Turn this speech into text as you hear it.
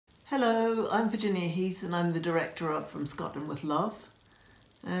Hello, I'm Virginia Heath and I'm the director of From Scotland with Love.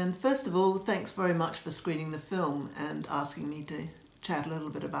 And first of all, thanks very much for screening the film and asking me to chat a little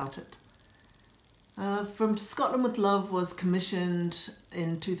bit about it. From Scotland with Love was commissioned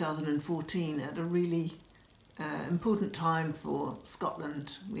in 2014 at a really important time for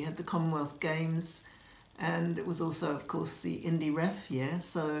Scotland. We had the Commonwealth Games and it was also, of course, the Indie Ref year.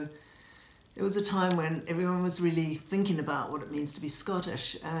 So it was a time when everyone was really thinking about what it means to be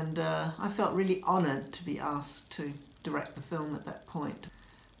Scottish, and I felt really honoured to be asked to direct the film at that point.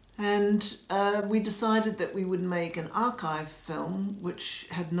 And we decided that we would make an archive film which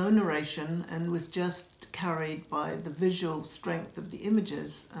had no narration and was just carried by the visual strength of the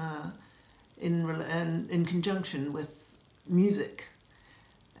images in conjunction with music.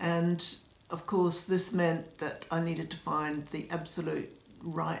 And of course this meant that I needed to find the absolute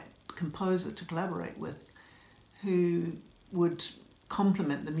right composer to collaborate with who would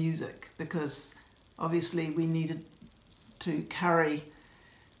complement the music, because obviously we needed to carry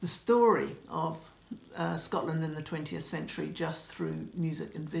the story of Scotland in the 20th century just through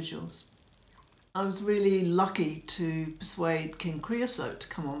music and visuals. I was really lucky to persuade King Creosote to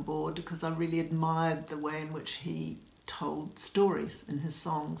come on board because I really admired the way in which he told stories in his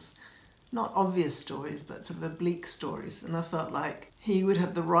songs. Not obvious stories, but sort of oblique stories. And I felt like he would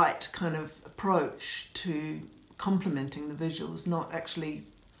have the right kind of approach to complementing the visuals, not actually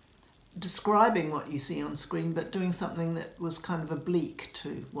describing what you see on screen, but doing something that was kind of oblique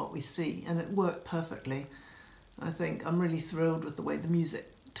to what we see. And it worked perfectly. I think I'm really thrilled with the way the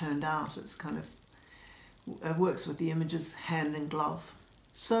music turned out. It's kind of works with the images hand in glove.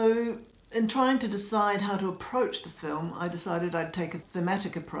 So in trying to decide how to approach the film, I decided I'd take a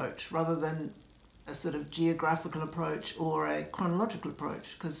thematic approach rather than a sort of geographical approach or a chronological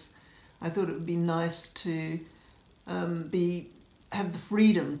approach, because I thought it would be nice to have the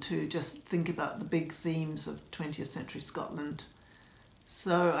freedom to just think about the big themes of 20th century Scotland.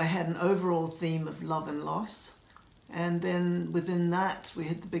 So I had an overall theme of love and loss, and then within that we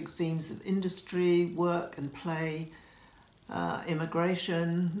had the big themes of industry, work and play,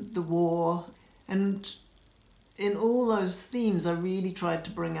 immigration, the war, and in all those themes I really tried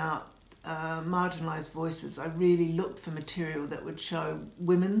to bring out marginalised voices. I really looked for material that would show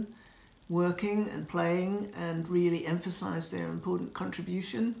women working and playing and really emphasise their important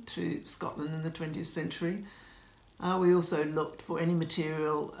contribution to Scotland in the 20th century. We also looked for any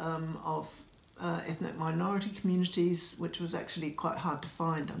material of ethnic minority communities, which was actually quite hard to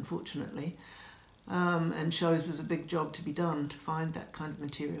find, unfortunately. And shows there's a big job to be done to find that kind of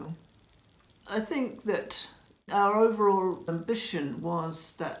material. I think that our overall ambition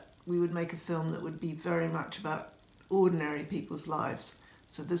was that we would make a film that would be very much about ordinary people's lives.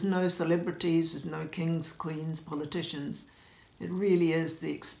 So there's no celebrities, there's no kings, queens, politicians. It really is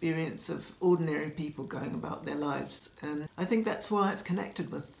the experience of ordinary people going about their lives. And I think that's why it's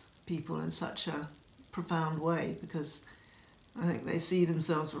connected with people in such a profound way, because I think they see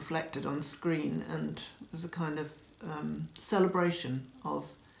themselves reflected on screen, and there's a kind of celebration of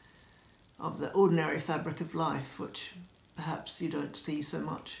the ordinary fabric of life, which perhaps you don't see so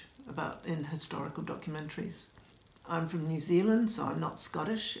much about in historical documentaries. I'm from New Zealand, so I'm not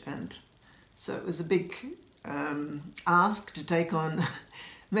Scottish, and so it was a big ask to take on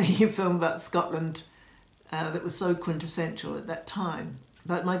making a film about Scotland that was so quintessential at that time.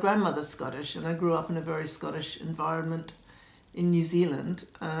 But my grandmother's Scottish, and I grew up in a very Scottish environment in New Zealand,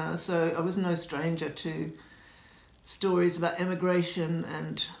 so I was no stranger to stories about emigration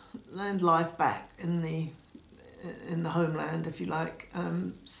and life back in the homeland, if you like.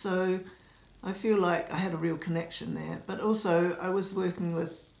 So I feel like I had a real connection there. But also I was working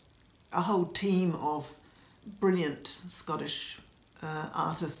with a whole team of brilliant Scottish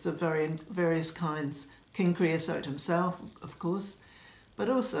artists of various kinds. King Creosote himself, of course, but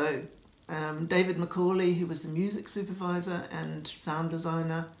also David Macaulay, who was the music supervisor and sound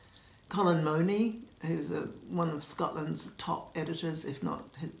designer, Colin Money, who's one of Scotland's top editors, if not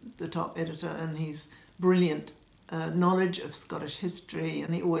the top editor, and he's brilliant knowledge of Scottish history,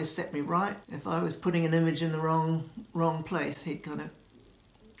 and he always set me right. If I was putting an image in the wrong place, he'd kind of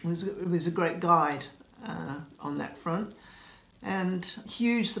was a great guide on that front. And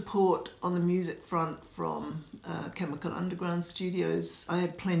huge support on the music front from Chemical Underground Studios. I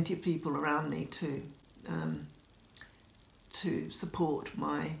had plenty of people around me to support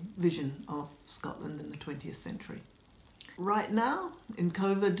my vision of Scotland in the 20th century. Right now, in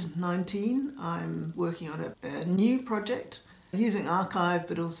COVID-19, I'm working on a new project using archive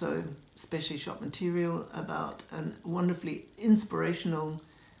but also specially shot material about a wonderfully inspirational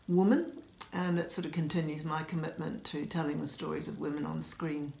woman and it sort of continues my commitment to telling the stories of women on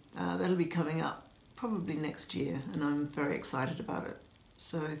screen. That'll be coming up probably next year, and I'm very excited about it.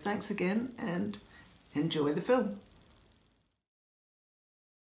 So thanks again, and enjoy the film.